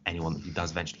anyone that he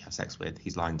does eventually have sex with,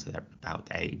 he's lying to them about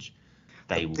the age,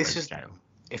 they will go to jail.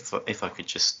 If I could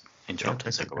just interrupt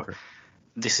a second.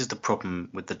 This is the problem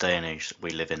with the day and age that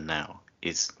we live in now,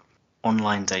 is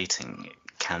online dating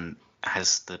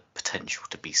has the potential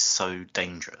to be so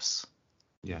dangerous.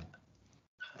 Yeah.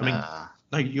 I mean,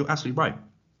 no, you're absolutely right.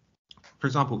 For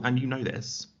example, and you know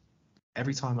this,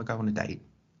 every time I go on a date,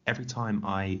 every time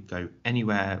I go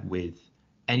anywhere with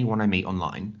anyone I meet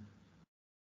online,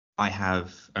 I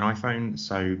have an iPhone.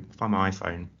 So Find My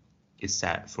iPhone is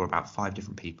set for about 5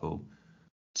 different people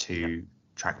to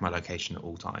track my location at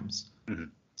all times.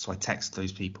 So I text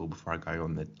those people before I go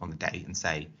on the date and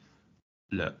say,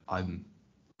 look, I'm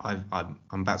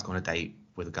about to go on a date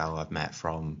with a girl I've met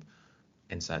from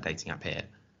insert dating app here.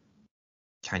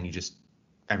 Can you just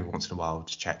every once in a while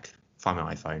just find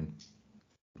my iPhone,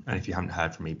 and if you haven't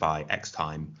heard from me by X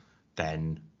time,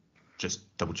 then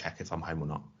just double check if I'm home or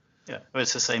not. Yeah, well,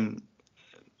 it's the same.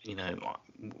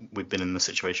 We've been in the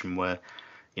situation where,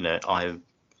 I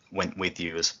went with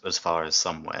you as far as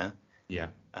somewhere. Yeah.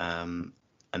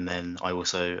 And then I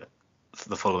also,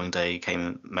 the following day,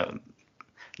 came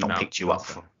not picked you up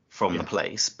from the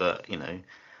place, but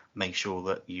make sure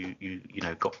that you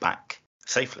got back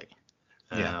safely.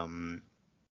 Yeah.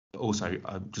 Also,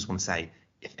 I just want to say,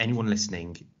 if anyone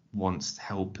listening wants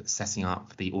help setting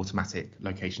up the automatic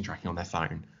location tracking on their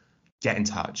phone, get in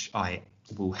touch. I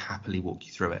will happily walk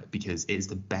you through it, because it is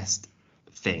the best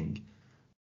thing.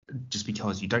 Just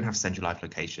because you don't have to send your live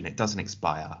location, it doesn't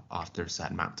expire after a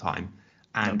certain amount of time,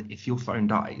 and if your phone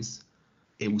dies,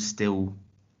 it will still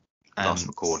last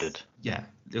recorded. Yeah,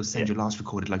 it'll send your last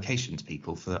recorded location to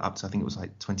people for up to, I think it was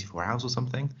like 24 hours or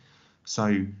something.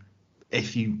 So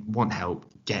if you want help,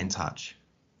 get in touch.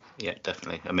 Yeah,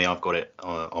 definitely. I mean, I've got it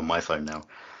on my phone now.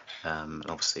 And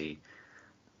obviously,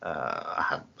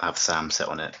 I have Sam set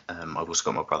on it. I've also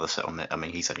got my brother set on it. I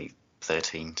mean, he's only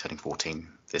 13, turning 14.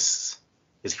 Is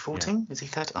he 14? Is he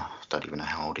 13? Oh, I don't even know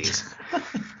how old he is.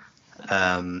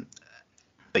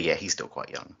 But yeah, he's still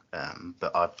quite young.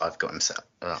 But I've got him set.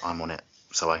 I'm on it,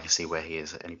 so I can see where he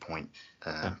is at any point,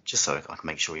 just so I can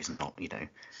make sure he's not,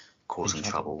 causing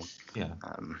trouble. Yeah.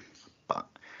 But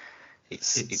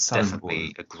it's so definitely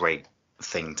important. a great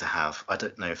thing to have. I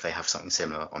don't know if they have something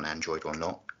similar on Android or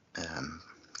not.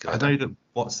 I know that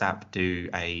WhatsApp do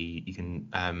you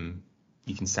can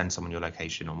send someone your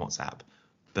location on WhatsApp,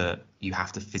 but you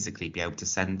have to physically be able to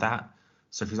send that.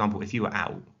 So for example, if you were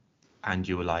out and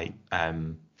you were like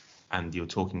and you're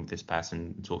talking with this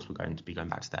person, the talks were going to be going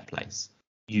back to their place,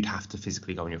 you'd have to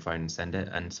physically go on your phone and send it.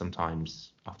 And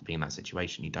sometimes after being in that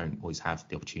situation, you don't always have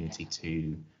the opportunity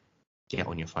to get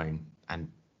on your phone and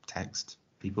text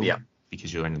people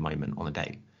because you're in the moment on a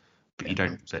date. But you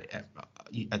don't. But at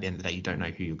the end of the day, you don't know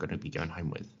who you're going to be going home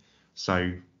with.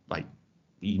 So like,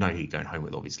 you know who you're going home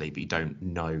with, obviously, but you don't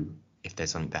know if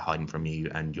there's something they're hiding from you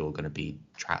and you're going to be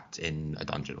trapped in a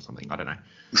dungeon or something. I don't know.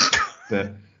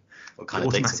 But what kind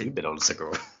of dates have you been on,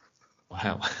 Sigurd?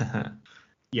 Well,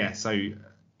 yeah. So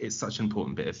it's such an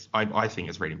important bit of. I think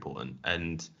it's really important,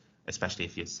 and especially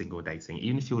if you're single or dating,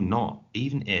 even if you're not,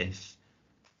 even if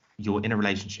you're in a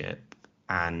relationship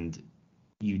and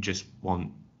you just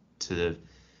want to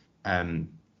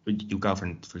your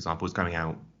girlfriend, for example, is going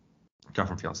out,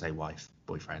 girlfriend, fiance, wife,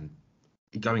 boyfriend,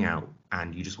 going out,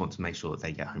 and you just want to make sure that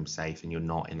they get home safe and you're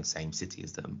not in the same city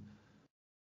as them.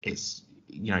 It's,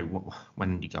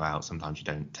 when you go out, sometimes you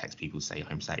don't text people to say you're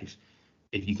home safe.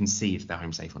 If you can see if they're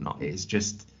home safe or not, it is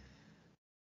just,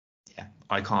 yeah,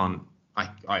 I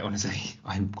honestly,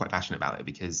 I'm quite passionate about it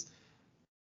because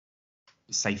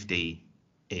safety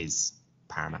is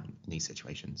paramount in these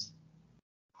situations.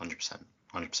 100%.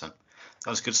 That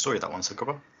was a good story, that one,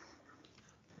 Sigurd.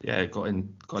 Yeah, it got a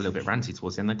little bit ranty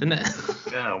towards the end, though, didn't it?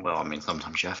 Yeah, well, I mean,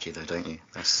 sometimes you have to, though, don't you?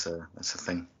 That's the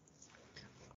thing.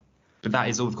 But that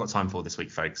is all we've got time for this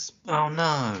week, folks. Oh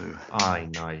no! I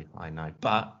know.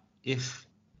 But if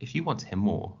you want to hear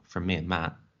more from me and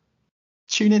Matt,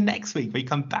 tune in next week. We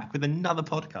come back with another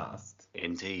podcast.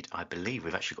 Indeed, I believe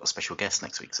we've actually got a special guest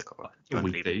next week, Sigurd.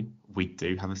 We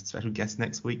do have a special guest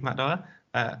next week, Matt Dyer.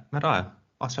 Matt Dyer,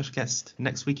 our special guest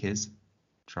next week is,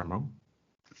 drum roll,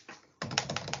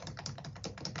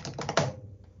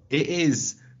 it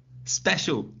is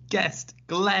special guest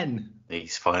Glenn.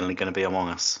 He's finally going to be among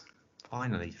us.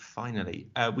 Finally.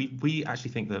 We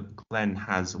actually think that Glenn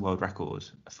has a world record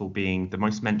for being the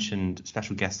most mentioned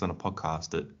special guest on a podcast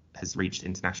that has reached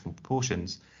international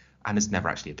proportions and has never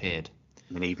actually appeared.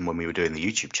 I mean, even when we were doing the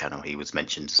YouTube channel, he was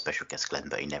mentioned special guest Glenn,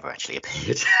 but he never actually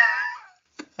appeared.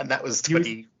 And that was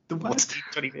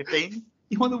 2015?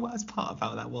 You know what the worst part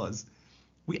about that was?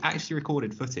 We actually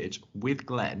recorded footage with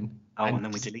Glenn. And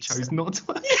then we chose not to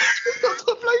upload it.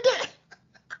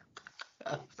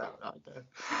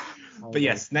 But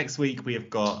yes, next week we have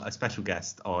got a special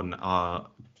guest on, our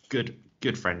good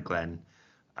friend Glenn.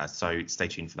 So stay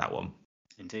tuned for that one.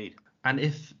 Indeed. And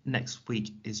if next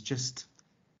week is just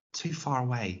too far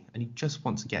away and you just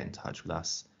want to get in touch with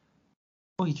us,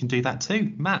 well, you can do that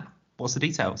too. Matt, what's the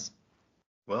details?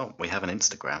 Well, we have an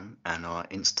Instagram, and our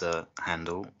Insta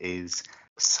handle is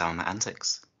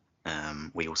Antics.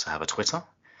 We also have a Twitter,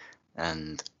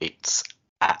 and it's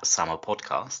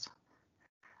 @SummerPodcast.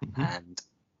 Mm-hmm. And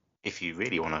if you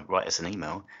really want to write us an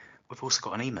email, we've also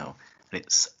got an email, and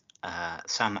it's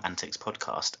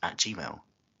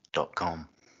samanticspodcast@gmail.com.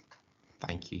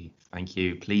 Thank you.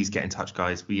 Please get in touch,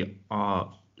 guys. We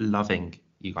are loving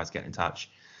you guys getting in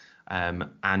touch.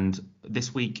 And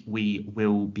this week we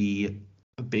will be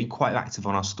being quite active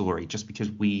on our story, just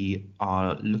because we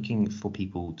are looking for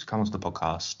people to come onto the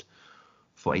podcast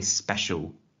for a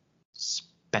special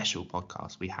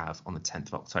podcast we have on the 10th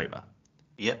of October.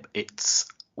 Yep, it's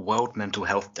World Mental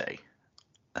Health Day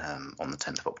on the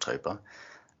 10th of October.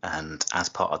 And as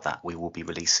part of that, we will be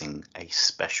releasing a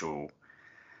special,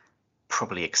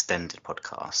 probably extended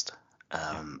podcast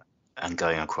and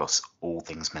going across all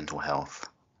things mental health,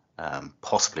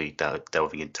 possibly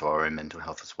delving into our own mental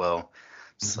health as well.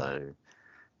 Mm-hmm. So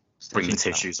bring the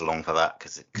tissues along for that,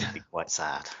 because it could be quite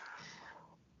sad.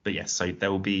 But yes, so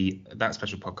there will be that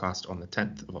special podcast on the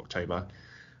 10th of October,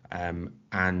 and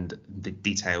the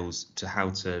details to how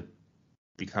to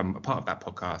become a part of that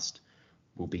podcast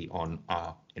will be on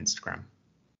our Instagram.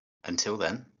 Until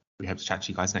then, we hope to chat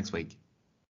to you guys next week.